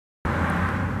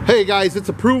Hey guys, it's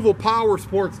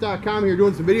ApprovalPowersports.com here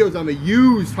doing some videos on the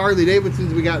used Harley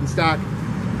Davidsons we got in stock.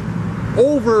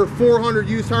 Over 400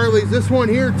 used Harleys. This one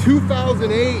here,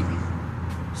 2008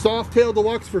 Softail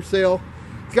Deluxe for sale.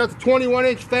 It's got the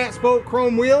 21-inch fat spoke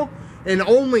chrome wheel and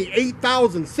only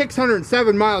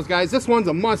 8,607 miles, guys. This one's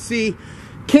a must-see.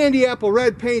 Candy apple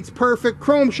red paint's perfect.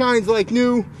 Chrome shines like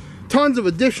new. Tons of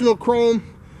additional chrome.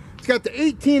 It's got the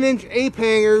 18-inch ape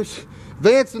hangers.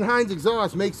 Vance and Hines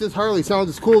exhaust makes this Harley sound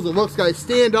as cool as it looks, guys.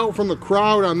 Stand out from the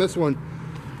crowd on this one.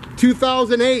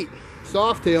 2008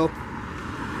 Softail,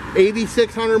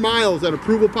 8,600 miles at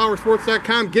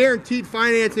ApprovalPowersports.com. Guaranteed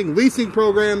financing, leasing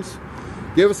programs.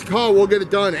 Give us a call, we'll get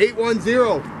it done.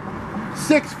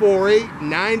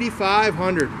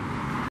 810-648-9500.